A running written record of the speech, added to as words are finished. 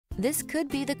This could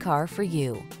be the car for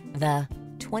you. The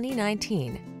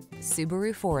 2019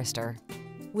 Subaru Forester.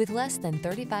 With less than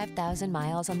 35,000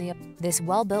 miles on this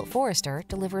well-built Forester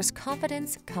delivers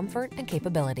confidence, comfort, and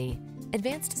capability.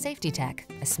 Advanced safety tech,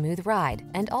 a smooth ride,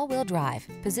 and all-wheel drive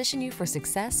position you for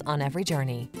success on every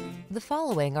journey. The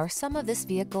following are some of this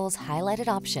vehicle's highlighted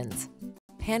options: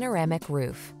 panoramic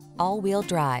roof, all-wheel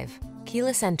drive,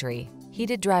 keyless entry,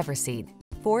 heated driver's seat,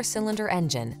 4-cylinder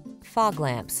engine, fog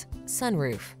lamps,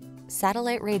 sunroof,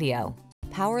 satellite radio,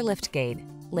 power liftgate,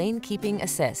 lane keeping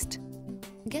assist.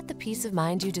 Get the peace of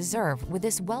mind you deserve with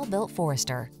this well-built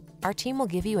Forester. Our team will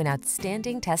give you an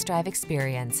outstanding test drive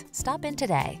experience. Stop in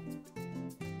today.